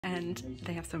and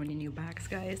they have so many new bags,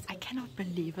 guys. I cannot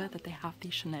believe it that they have the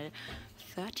Chanel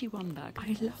 31 bag.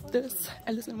 I love this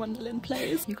Alice in Wonderland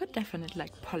place. You could definitely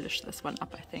like polish this one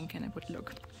up, I think, and it would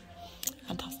look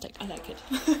fantastic. I like it.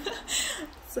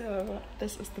 So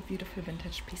this is the beautiful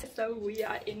vintage piece. So we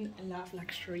are in Love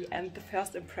Luxury, and the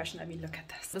first impression, I mean, look at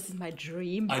this. This is my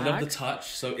dream bag. I love the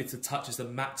touch. So it's a touch, it's a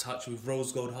matte touch with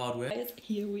rose gold hardware. Guys,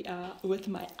 here we are with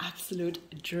my absolute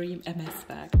dream MS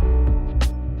bag.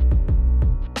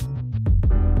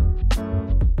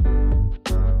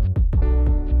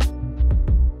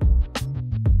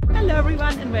 Hello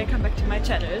everyone and welcome back to my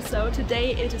channel. So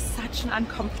today it is such an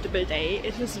uncomfortable day.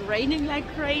 It is raining like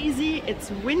crazy, it's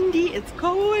windy, it's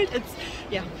cold, it's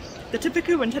the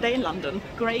typical winter day in London,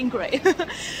 grey and grey.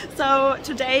 So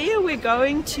today we're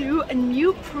going to a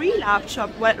new pre-loved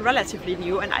shop, well, relatively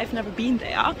new, and I've never been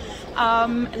there.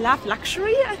 Love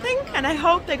Luxury, I think, and I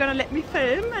hope they're gonna let me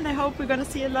film, and I hope we're gonna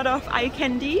see a lot of eye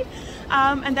candy.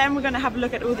 And then we're gonna have a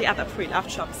look at all the other pre-loved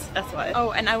shops as well.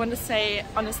 Oh, and I want to say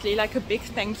honestly, like, a big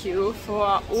thank you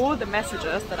for all the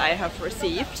messages that I have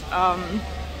received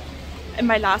in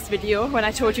my last video when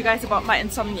I told you guys about my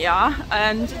insomnia,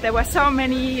 and there were so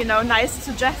many, you know, nice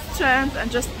suggestions and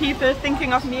just people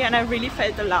thinking of me, and I really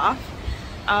felt the love.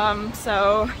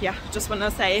 So yeah, just want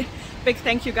to say big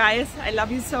thank you guys. I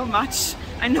love you so much.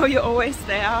 I know you're always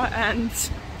there, and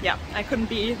yeah, I couldn't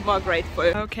be more grateful.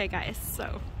 Okay guys,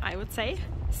 so I would say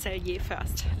Cellier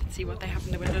first. Let's see what they have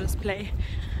in the window display.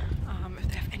 If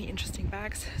they have any interesting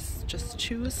bags, just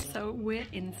choose. So we're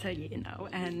in Cellier now,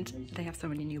 and they have so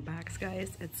many new bags,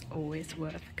 guys. It's always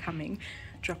worth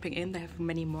dropping in. They have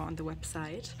many more on the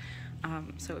website.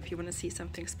 So if you want to see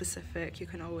something specific, you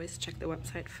can always check the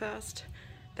website first,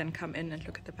 then come in and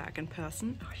look at the bag in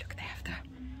person. Oh look, they have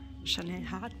the Chanel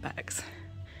handbags.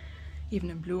 Even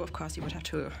in blue, of course, you would have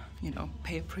to, you know,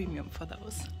 pay a premium for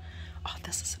those. Oh,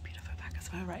 this is a beautiful bag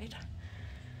as well, right?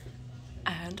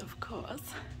 And of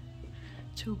course,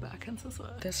 two Birkins as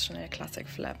well. This Chanel Classic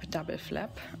Flap, double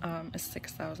flap, is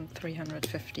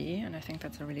 6,350, and I think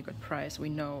that's a really good price. We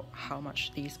know how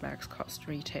much these bags cost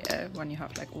retail. When you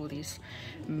have like all these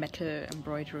metal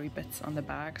embroidery bits on the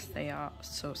bags, they are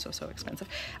so expensive.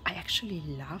 I actually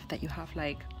love that you have,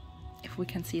 like, if we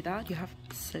can see that, you have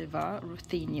silver,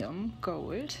 ruthenium,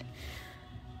 gold,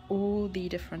 all the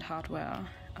different hardware,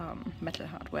 metal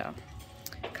hardware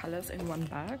colors in one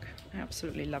bag. I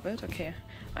absolutely love it. Okay,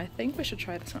 I think we should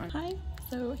try this one. Hi,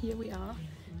 so here we are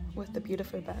with the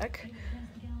beautiful bag,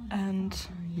 and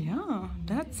yeah,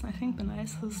 that's, I think, the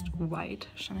nicest white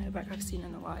Chanel bag I've seen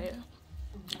in a while.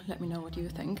 Let me know what you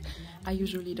think. I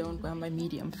usually don't wear my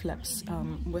medium flaps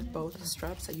with both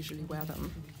straps. I usually wear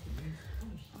them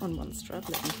on one strap,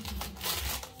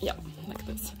 yeah, like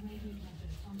this.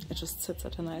 It just sits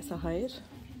at a nicer height,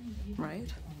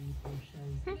 right?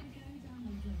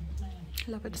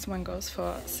 Love it. This one goes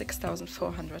for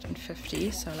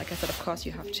 6,450. So like I said, of course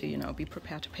you have to, you know, be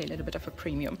prepared to pay a little bit of a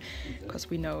premium, because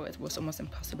we know it was almost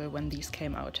impossible when these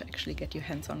came out to actually get your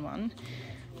hands on one.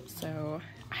 So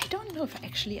I don't know if I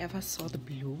actually ever saw the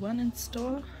blue one in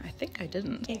store. I think I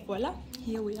didn't. Et voila,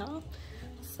 here we are.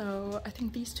 So I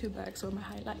think these two bags were my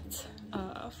highlights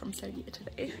from Cellier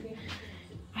today.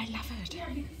 I love it.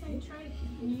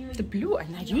 The blue,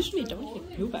 and I usually don't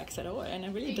like blue bags at all, and I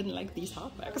really didn't like these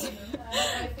hard bags,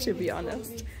 to be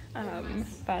honest.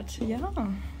 But yeah,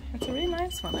 it's a really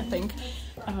nice one, I think.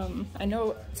 I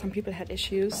know some people had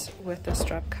issues with the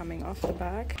strap coming off the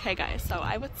bag. Okay guys, so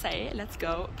I would say let's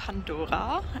go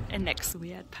Pandora. And next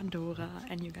we're at Pandora,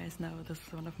 and you guys know this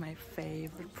is one of my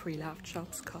favorite pre-loved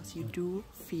shops, because you do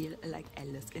feel like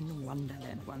Alice in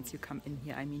Wonderland once you come in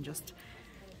here. I mean, just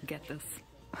get this.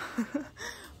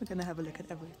 We're gonna have a look at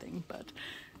everything, but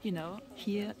you know,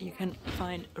 here you can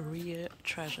find real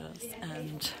treasures.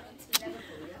 And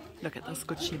look at this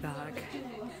Gucci bag.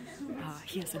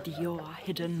 Here's a Dior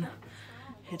hidden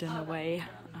away,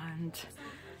 and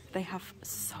they have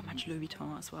so much Louis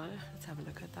Vuitton as well. Let's have a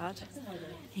look at that.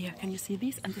 Here, can you see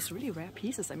these? And these really rare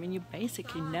pieces. I mean, you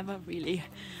basically never really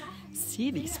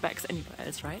see these bags anywhere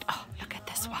else, right? Oh, look at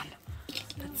this one.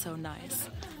 That's so nice.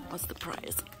 What's the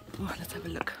price? Oh, let's have a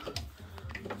look.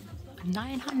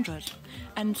 900.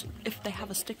 And if they have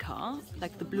a sticker,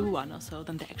 like the blue one or so,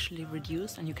 then they actually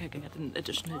reduce and you can get an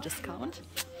additional discount.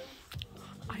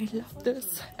 I love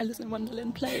this Alice in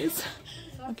Wonderland place.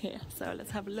 Okay, so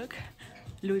let's have a look.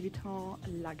 Louis Vuitton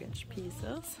luggage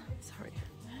pieces. Sorry.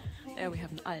 There we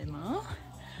have an Alma.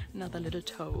 Another little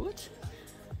tote.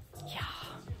 Yeah.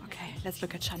 Okay, let's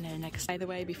look at Chanel next. By the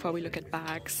way, before we look at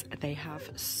bags, they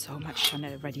have so much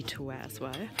Chanel ready to wear as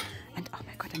well. And oh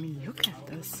my god, I mean, look at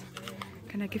this.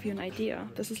 Can I give you an idea?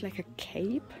 This is like a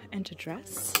cape and a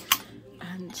dress.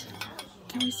 And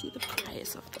can we see the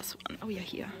price of this one? Oh yeah,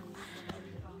 here.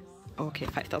 Okay,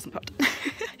 £5,000.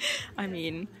 I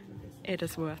mean, it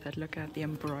is worth it. Look at the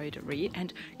embroidery.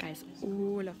 And guys,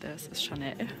 all of this is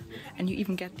Chanel. And you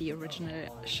even get the original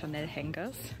Chanel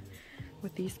hangers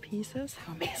with these pieces.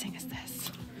 How amazing is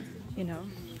this? You know,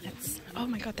 it's, oh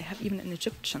my god, they have even an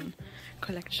Egyptian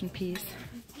collection piece.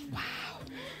 Wow.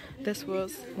 This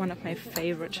was one of my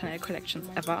favorite Chanel collections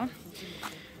ever.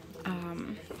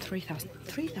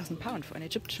 £3,000 for an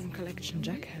Egyptian collection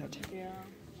jacket.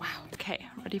 Wow. Okay,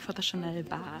 ready for the Chanel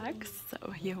bags.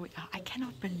 So here we are. I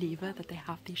cannot believe it that they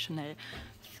have the Chanel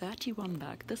 31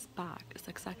 bag. This bag is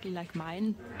exactly like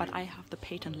mine, but I have the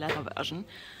patent leather version.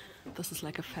 This is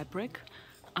like a fabric,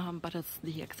 but it's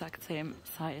the exact same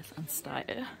size and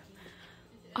style.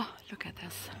 Oh, look at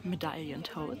this. Medallion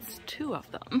totes, 2 of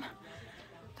them.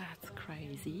 That's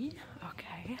crazy.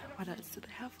 Okay, what else do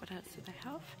they have? What else do they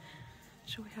have?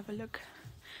 Should we have a look?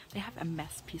 They have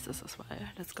Hermes pieces as well.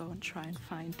 Let's go and try and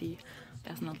find the...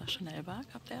 There's another Chanel bag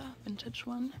up there, vintage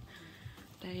one.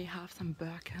 They have some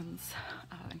Birkins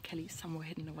and Kelly's somewhere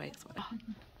hidden away as well. Oh,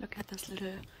 look at this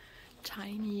little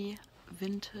tiny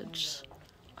vintage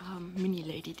mini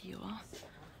Lady Dior.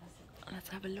 Let's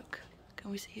have a look. Can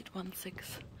we see it?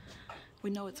 1.6. We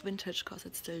know it's vintage because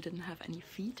it still didn't have any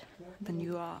feet. The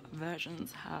newer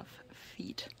versions have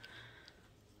feet.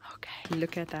 Okay,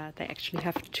 look at that. They actually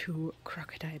have 2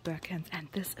 crocodile Birkins, and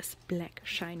this is black,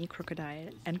 shiny crocodile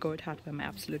and gold hardware, my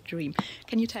absolute dream.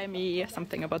 Can you tell me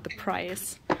something about the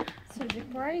price? So the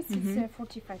price is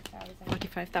 45,000.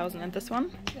 45,000, and this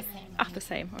one? The same. Ah, the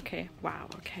same. Okay. Wow.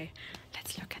 Okay.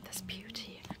 Let's look at this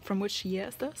beauty. From which year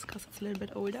is this? Because it's a little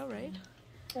bit older, right?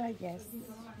 Yes.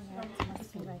 That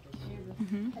must be like.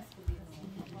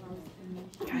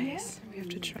 Guys, we have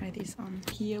to try these on.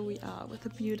 Here we are with a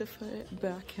beautiful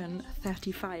Birkin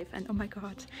 35, and oh my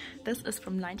god, this is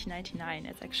from 1999.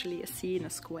 It's actually a C in a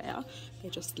square. I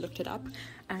just looked it up,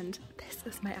 and this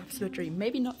is my absolute dream.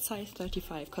 Maybe not size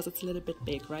 35 because it's a little bit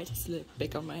big, right? It's a little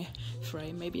big on my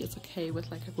frame. Maybe it's okay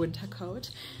with like a winter coat,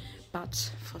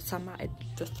 but for summer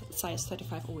the size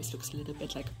 35 always looks a little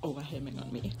bit like overwhelming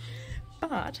on me.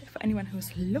 But for anyone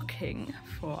who's looking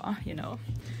for, you know,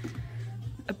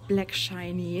 a black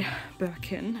shiny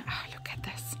Birkin, oh, look at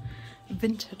this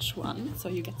vintage one, so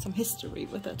you get some history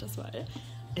with it as well.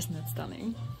 Isn't it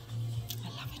stunning? I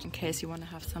love it. In case you want to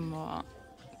have some more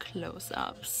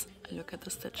close-ups, look at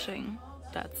the stitching.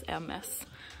 That's Hermes.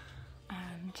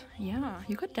 And yeah,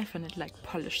 you could definitely like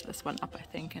polish this one up, I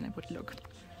think, and it would look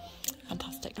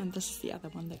fantastic. And this is the other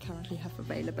one they currently have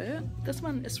available. This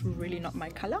one is really not my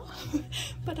color,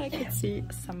 but I could see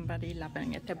somebody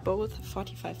loving it. They're both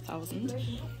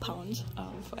 £45,000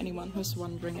 for anyone who's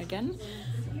wondering again.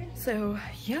 So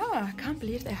yeah, I can't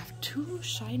believe they have 2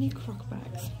 shiny croc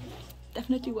bags.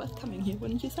 Definitely worth coming here,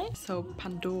 wouldn't you say? So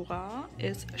Pandora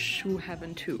is shoe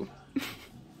heaven too.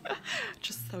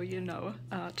 Just so you know,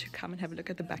 to come and have a look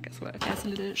at the back as well. There's a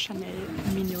little Chanel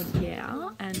Mini Reissue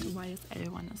and YSL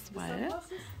one as well.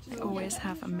 They always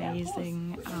have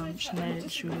amazing Chanel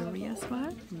jewelry as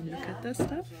well. Look at this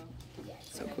stuff.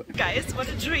 So cool. Guys, what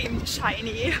a dream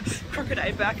shiny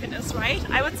crocodile Birkin is, right?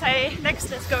 I would say next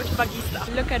let's go to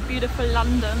Bicester. Look at beautiful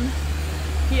London.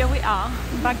 Here we are,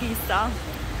 Bicester.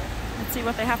 Let's see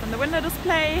what they have in the window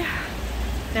display.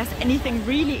 If there's anything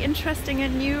really interesting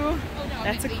and new.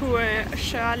 That's a cool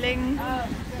Shearling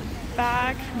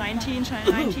bag, 19,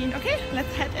 Chanel 19. Okay,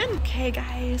 let's head in. Okay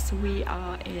guys, we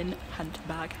are in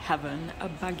handbag heaven, a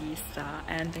Bicester,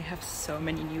 and they have so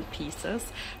many new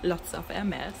pieces. Lots of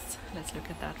Hermes. Let's look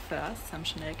at that first. Some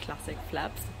Chanel classic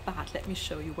flaps, but let me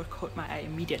show you what caught my eye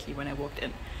immediately when I walked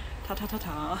in.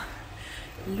 Ta-ta-ta-ta.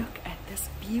 Look at this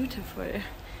beautiful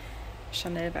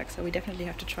Chanel bag, so we definitely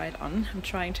have to try it on. I'm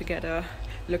trying to get a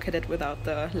look at it without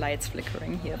the lights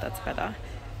flickering here, that's better.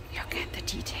 Look at the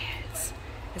details.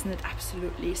 Isn't it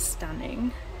absolutely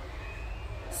stunning?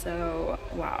 So,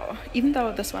 wow. Even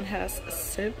though this one has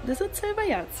silver, is it silver?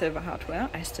 Yeah, it's silver hardware.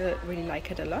 I still really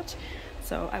like it a lot.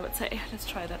 So I would say let's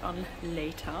try that on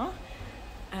later.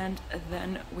 And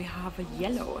then we have a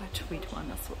yellow tweed one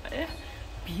as well.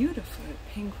 Beautiful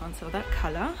pink one, so that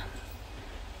color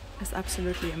is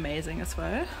absolutely amazing as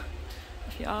well.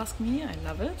 If you ask me, I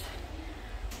love it.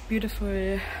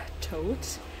 Beautiful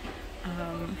tote.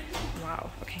 Wow,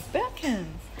 okay,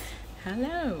 Birkins.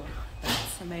 Hello,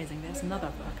 that's amazing. There's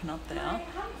another Birkin up there.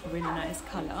 Really nice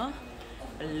color.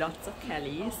 Lots of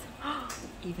Kellys.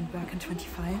 Even Birkin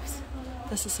 25s.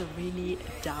 This is a really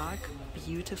dark,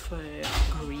 beautiful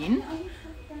green.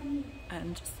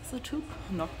 And is this a taupe?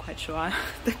 I'm not quite sure.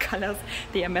 The colors,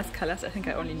 the MS colors, I think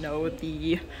I only know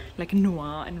the like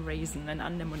noir and raisin and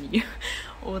anemone,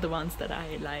 or the ones that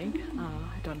I like.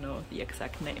 I don't know the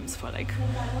exact names for like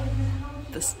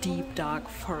this deep dark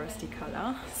foresty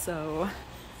color. So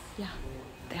yeah,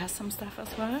 there's some stuff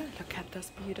as well. Look at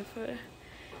this beautiful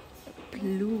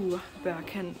blue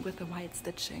Birkin with the white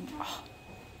stitching. Oh,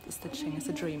 the stitching is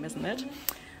a dream, isn't it?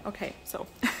 Okay, so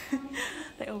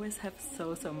they always have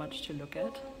so much to look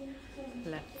at.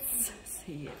 Let's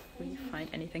see if we find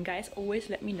anything. Guys, always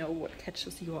let me know what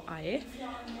catches your eye.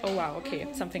 Oh wow, okay,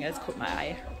 something else caught my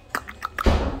eye.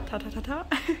 Ta ta ta ta.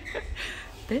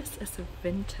 This is a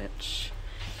vintage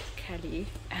Kelly,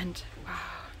 and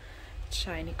wow,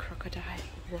 shiny crocodile.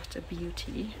 What a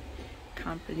beauty.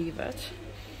 Can't believe it.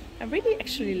 I really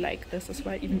actually like this as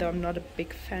well, even though I'm not a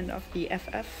big fan of the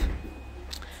FF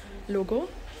logo.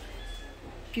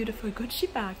 Beautiful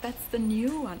Gucci bag. That's the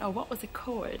new one. Oh, what was it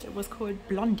called? It was called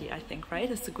Blondie, I think,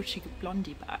 right? It's the Gucci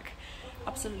Blondie bag.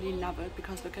 Absolutely love it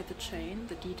because look at the chain,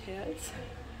 the details.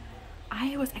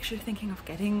 I was actually thinking of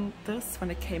getting this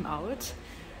when it came out,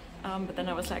 but then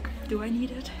I was like, do I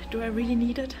need it? Do I really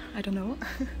need it? I don't know.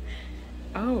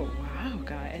 Oh wow,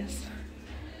 guys,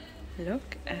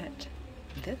 look at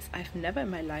this. I've never in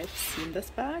my life seen this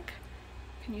bag.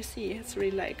 Can you see? It's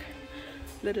really like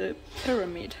little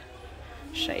pyramid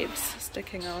shapes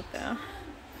sticking out there.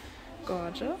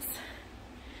 Gorgeous,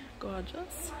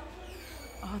 gorgeous.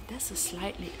 Oh, this is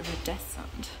slightly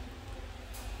iridescent.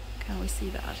 Can we see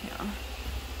that here?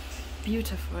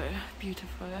 Beautiful,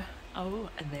 beautiful. Oh,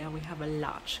 and there we have a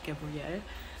large Gabrielle.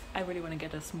 I really want to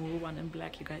get a small one in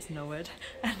black, you guys know it.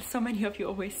 And so many of you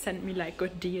always send me like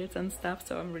good deals and stuff,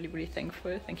 so I'm really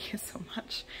thankful. Thank you so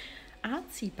much.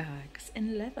 Artsy bags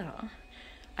in leather.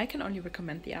 I can only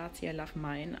recommend the Artsy. I love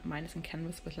mine. Mine is in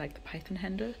canvas with like the python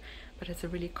handle, but it's a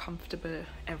really comfortable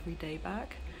everyday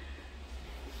bag.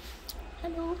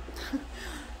 Hello.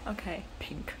 Okay,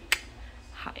 pink.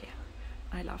 Hi.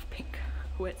 I love pink.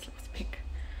 Who else loves pink?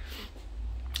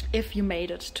 If you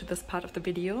made it to this part of the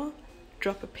video,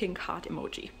 drop a pink heart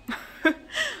emoji.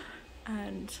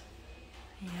 And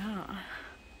yeah,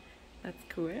 that's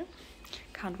cool.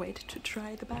 Can't wait to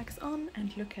try the bags on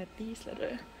and look at these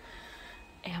little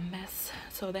Hermes.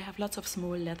 So they have lots of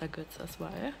small leather goods as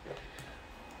well.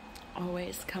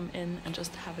 Always come in and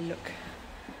just have a look.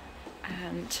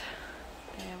 And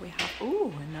there we have,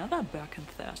 oh, another Birkin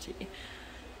 30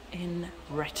 in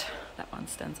red. That one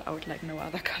stands out like no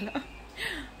other color.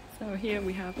 So here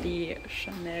we have the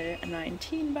Chanel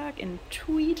 19 bag in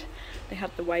tweed. They had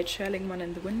the white shearling one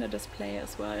in the window display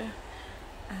as well.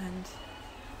 And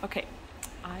okay,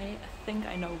 I think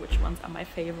I know which ones are my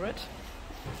favorite.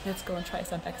 Let's go and try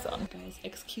some bags on. Guys,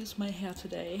 excuse my hair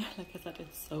today. Like I said,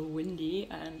 it's so windy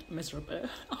and miserable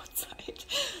outside.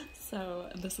 So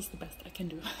this is the best I can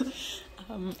do.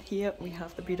 Here we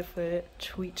have the beautiful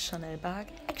tweed Chanel bag.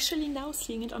 Actually, now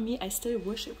seeing it on me, I still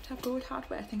wish it would have gold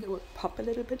hardware. I think it would pop a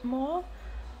little bit more,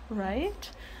 right?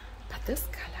 But this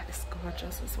color is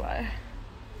gorgeous as well,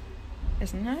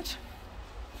 isn't it?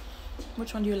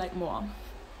 Which one do you like more?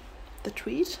 The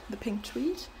tweed, the pink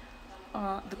tweed,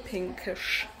 or the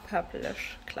pinkish,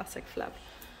 purplish classic flap?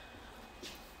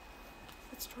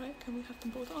 Let's try. Can we have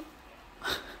them both on?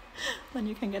 Then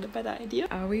you can get a better idea.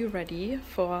 Are we ready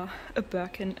for a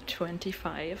Birkin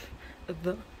 25?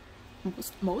 The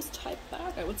most hype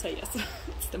bag? I would say yes.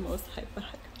 It's the most hype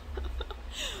bag.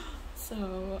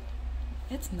 So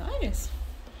it's nice.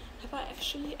 Have I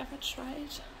actually ever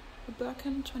tried a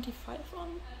Birkin 25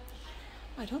 on?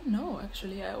 I don't know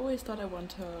actually. I always thought I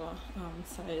want a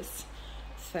size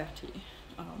 30,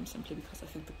 simply because I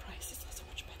think the prices are so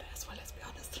much better as well, let's be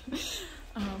honest.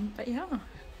 But yeah,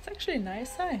 it's actually a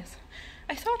nice size.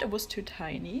 I thought it was too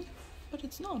tiny, but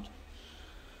it's not.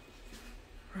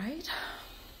 Right?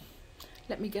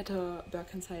 Let me get a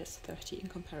Birkin size 30 in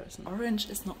comparison. Orange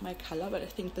is not my color, but I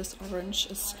think this orange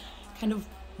is kind of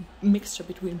mixture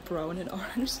between brown and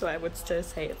orange, so I would still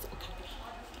say it's okay.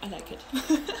 I like it.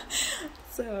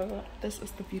 So this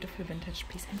is the beautiful vintage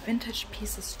piece, and vintage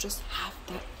pieces just have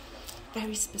that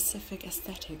very specific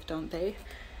aesthetic, don't they?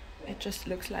 It just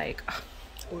looks like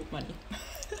old money,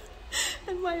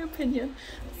 in my opinion.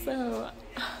 So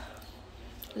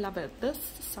love it. This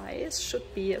size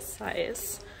should be a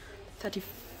size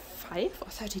 35 or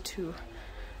 32.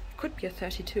 It could be a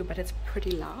 32, but it's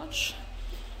pretty large.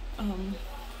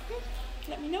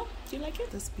 Let me know. Do you like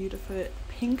it? This beautiful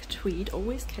pink tweed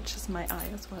always catches my eye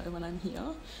as well when I'm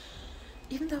here.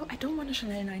 Even though I don't want a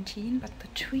Chanel 19, but the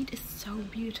tweed is so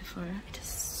beautiful. It is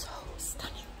so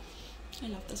stunning. I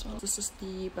love this one. This is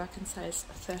the Birkin size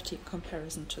 30 in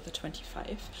comparison to the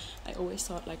 25. I always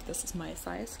thought like this is my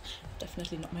size.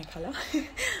 Definitely not my color,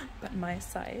 but my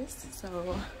size.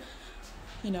 So,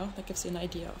 you know, that gives you an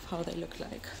idea of how they look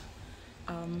like.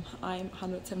 I'm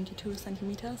 172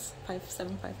 centimeters,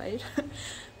 5'7",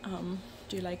 5'8".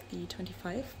 Do you like the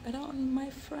 25 better on my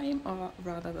frame or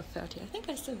rather the 30? I think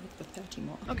I still like the 30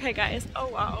 more. Okay guys, oh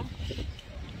wow.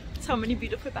 So many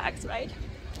beautiful bags, right?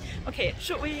 Okay,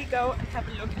 should we go and have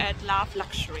a look at Love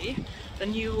Luxury, the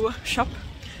new shop?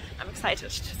 I'm excited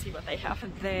to see what they have.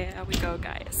 And there we go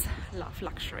guys, Love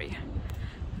Luxury.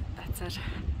 That's it.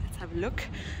 Let's have a look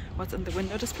what's in the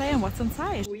window display and what's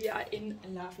inside. We are in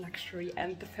Love Luxury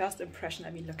and the first impression,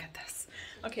 I mean, look at this.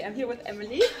 Okay, I'm here with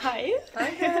Emily. Hi.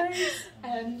 Hi guys.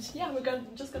 And yeah, we're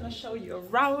just gonna show you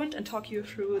around and talk you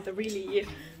through the really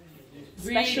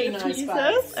special nice pieces.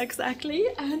 bags. Exactly.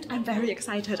 And I'm very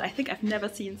excited. I think I've never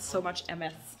seen so much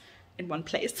MS in one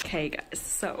place. Okay guys,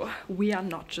 so we are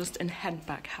not just in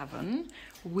handbag heaven,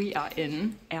 we are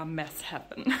in Hermes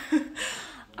heaven.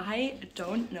 I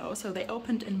don't know, so they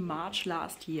opened in March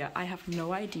last year. I have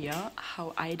no idea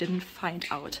how I didn't find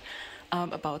out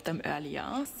about them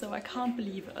earlier, so I can't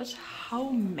believe it how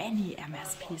many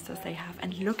MS pieces they have.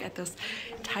 And look at this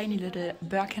tiny little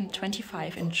Birkin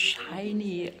 25 in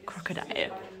shiny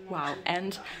crocodile. Wow,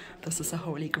 and this is a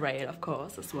holy grail of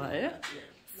course as well.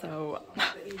 So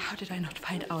how did I not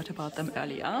find out about them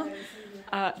earlier?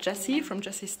 Jessie from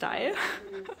Jessie Style.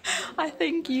 I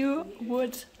think you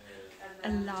would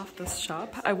love this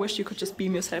shop. I wish you could just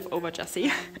beam yourself over,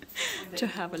 Jessie, to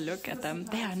have a look at them.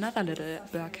 They are another little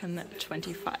Birkin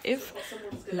 25.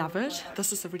 Love it.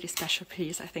 This is a really special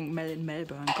piece I think Mel in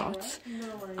Melbourne got.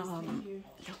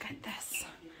 Look at this.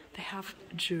 They have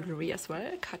jewelry as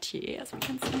well, Cartier as we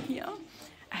can see here,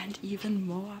 and even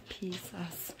more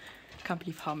pieces. Can't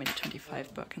believe how many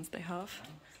 25 Birkins they have.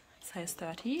 Size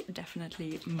 30,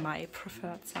 definitely my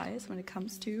preferred size when it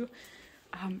comes to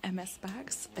MS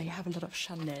bags. They have a lot of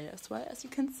Chanel as well, as you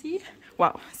can see.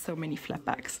 Wow, so many flat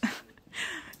bags.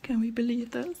 Can we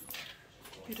believe this?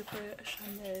 Beautiful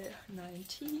Chanel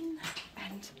 19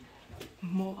 and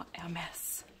more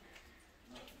Hermes.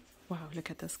 Wow, look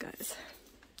at this, guys.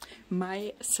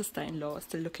 My sister-in-law is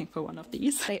still looking for one of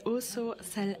these. They also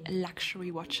sell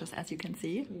luxury watches, as you can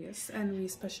see. Yes, and we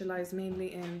specialize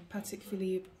mainly in Patek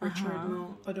Philippe, Richard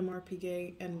Mille, Audemars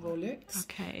Piguet, and Rolex.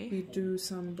 Okay. We do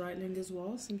some Breitling as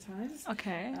well sometimes.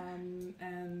 Okay.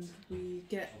 And we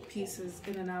get pieces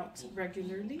in and out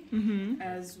regularly,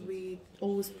 as we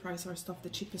always price our stuff the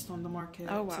cheapest on the market.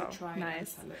 Oh wow, to try nice. and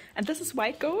sell it. And this is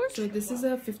white gold? So this is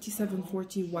a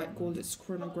 5740 white gold. It's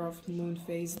chronograph moon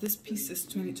phase. This piece is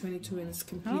 2022 and it's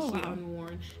completely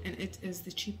unworn, and it is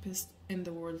the cheapest in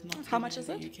the world. Not how much in is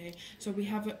the it? UK. So we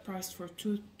have it priced for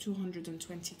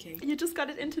 220k. You just got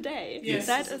it in today. Yes,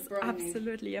 that is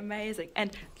absolutely amazing.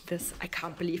 And this, I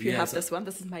can't believe you have this one.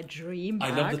 This is my dream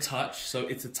bag. I love the touch. So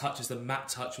it's a touch, it's a matte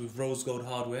touch with rose gold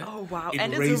hardware. Oh wow, in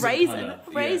and it's raisin. Colour.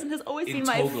 Raisin has always been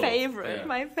my Togo. favorite.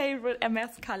 My favorite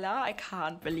MS color. I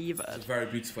can't believe it. It's very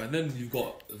beautiful. And then you've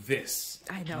got this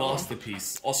I know.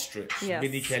 masterpiece, Ostrich, Yes.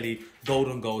 Mini Kelly, gold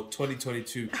on gold,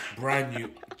 2022, brand new,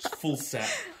 full set.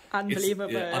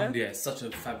 Unbelievable. It's such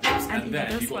a fabulous. And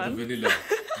then you've got the vanilla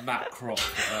matte crop.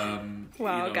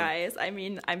 Wow, guys. I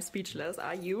mean, I'm speechless.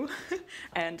 Are you?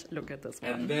 And look at this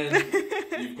one. And then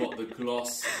you've got the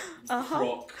gloss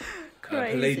croc.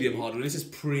 Palladium hardware. This is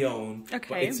pre-owned,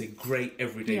 but it's a great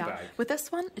everyday bag. With this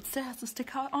one, it still has the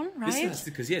sticker on, right? This has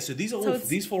stickers, yeah. So these are all,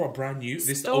 these four are brand new. This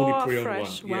is the only pre-owned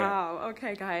fresh. one. Wow.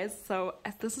 Okay, guys. So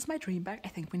as this is my dream bag, I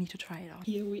think we need to try it out.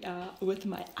 Here we are with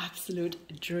my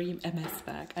absolute dream MS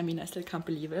bag. I mean, I still can't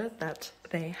believe it that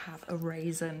they have a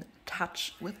raisin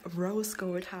touch with rose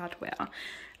gold hardware.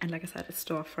 And like I said, it's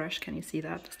store fresh. Can you see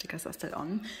that? The stickers are still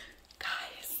on.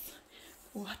 Guys,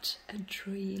 what a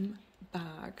dream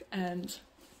bag. And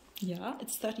yeah,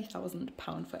 it's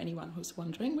 £30,000 for anyone who's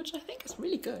wondering, which I think is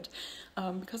really good,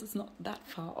 because it's not that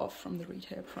far off from the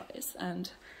retail price,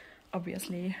 and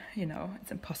obviously, you know,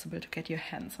 it's impossible to get your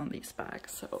hands on these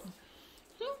bags, so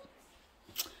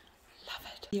love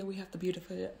it. Here we have the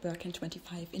beautiful Birkin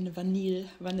 25 in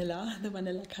vanilla, the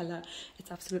vanilla color.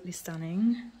 It's absolutely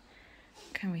stunning.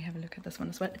 Can we have a look at this one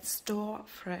as well? It's store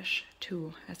fresh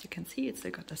too. As you can see, it's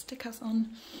still got the stickers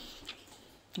on.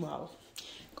 Wow,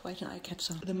 quite an eye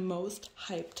catcher. The most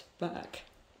hyped bag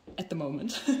at the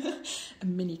moment, a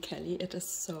Mini Kelly. It is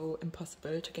so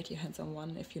impossible to get your hands on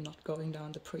one if you're not going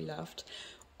down the pre-loved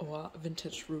or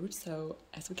vintage route. So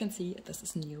as we can see, this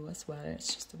is new as well.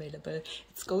 It's just available.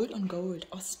 It's gold on gold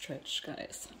ostrich,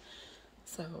 guys.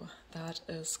 So that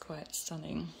is quite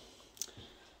stunning.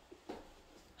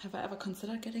 Have I ever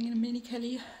considered getting a mini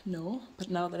Kelly? No,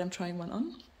 but now that I'm trying one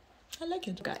on, I like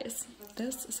it. Guys,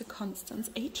 this is a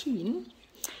Constance 18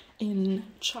 in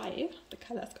chai. The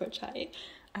color is called chai,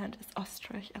 and it's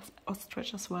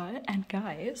ostrich as well. And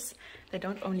guys, they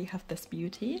don't only have this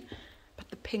beauty,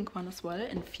 but the pink one as well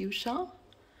in fuchsia.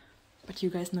 But you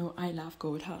guys know I love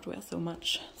gold hardware so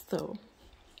much, so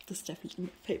this is definitely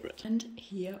my favorite. And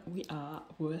here we are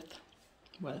with,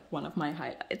 well, one of my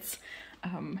highlights.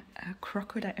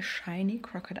 A shiny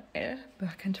crocodile,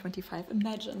 Birkin 25.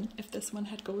 Imagine if this one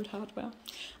had gold hardware.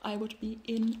 I would be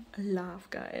in love,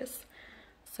 guys.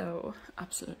 So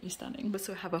absolutely stunning. We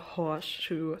also have a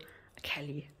horseshoe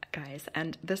Kelly, guys,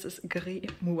 and this is gris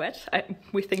mouette.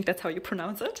 We think that's how you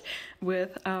pronounce it,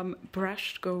 with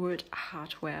brushed gold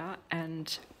hardware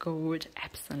and gold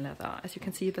Epsom leather. As you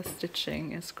can see, the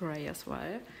stitching is grey as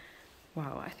well.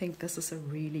 Wow, I think this is a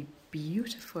really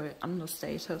beautiful,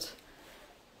 understated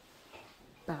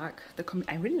bag.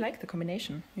 I really like the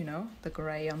combination, you know, the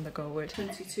grey on the gold.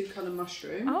 22 colour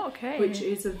mushroom. Oh, okay. Which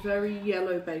is a very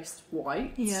yellow based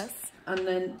white. Yes. And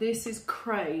then this is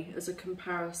cray as a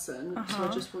comparison, so I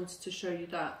just wanted to show you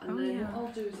that. And then what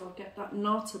I'll do is I'll get that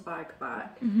Nata bag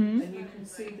back, and you can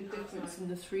see the difference in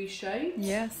the 3 shades.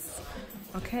 Yes.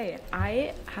 Okay,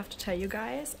 I have to tell you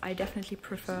guys, I definitely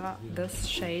prefer this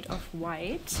shade of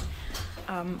white,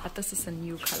 but this is a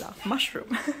new color,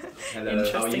 mushroom. Hello,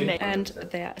 interesting name. And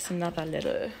there is another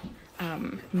little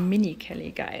mini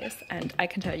Kelly, guys, and I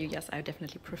can tell you, yes, I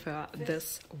definitely prefer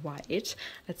this white.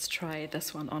 Let's try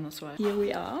this one on as well. Here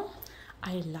we are.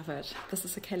 I love it. This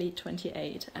is a Kelly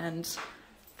 28, and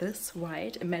this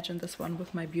white, imagine this one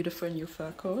with my beautiful new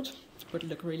fur coat, would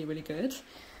look really, really good.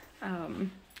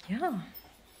 Yeah,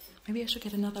 maybe I should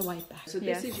get another white bag. So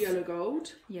this is yellow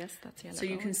gold. Yes, that's yellow So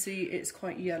you gold. can see it's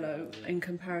quite yellow in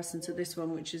comparison to this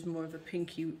one, which is more of a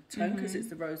pinky tone because it's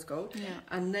the rose gold. Yeah.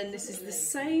 And then this is the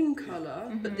same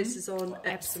colour, but this is on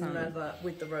Epsom leather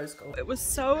with the rose gold. It was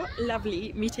so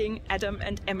lovely meeting Adam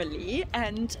and Emily,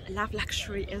 and Love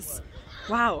Luxury is,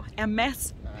 wow,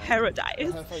 Hermes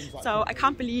paradise. So I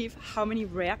can't believe how many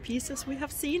rare pieces we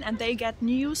have seen, and they get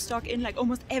new stock in like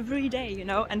almost every day, you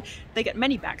know, and they get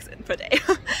many bags in per day.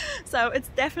 So it's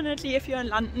definitely, if you're in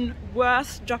London,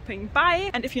 worth dropping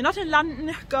by. And if you're not in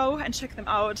London, go and check them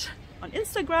out on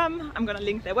Instagram. I'm gonna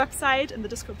link their website in the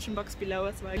description box below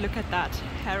as well. Look at that,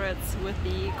 Harrods with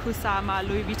the Kusama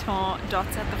Louis Vuitton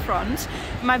dots at the front.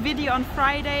 My video on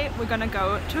Friday, we're gonna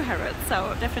go to Harrods,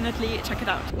 so definitely check it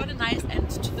out. What a nice end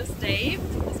to this day,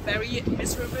 this very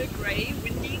miserable, grey,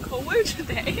 windy, cold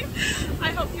day.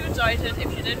 I hope you enjoyed it.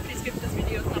 If you did, please give this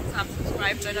video a thumbs up,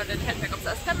 subscribe, join our little handbag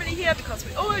obsessed family here, because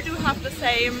we all do have the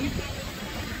same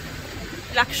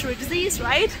luxury disease,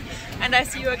 right? And I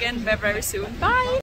see you again very, very soon. Bye!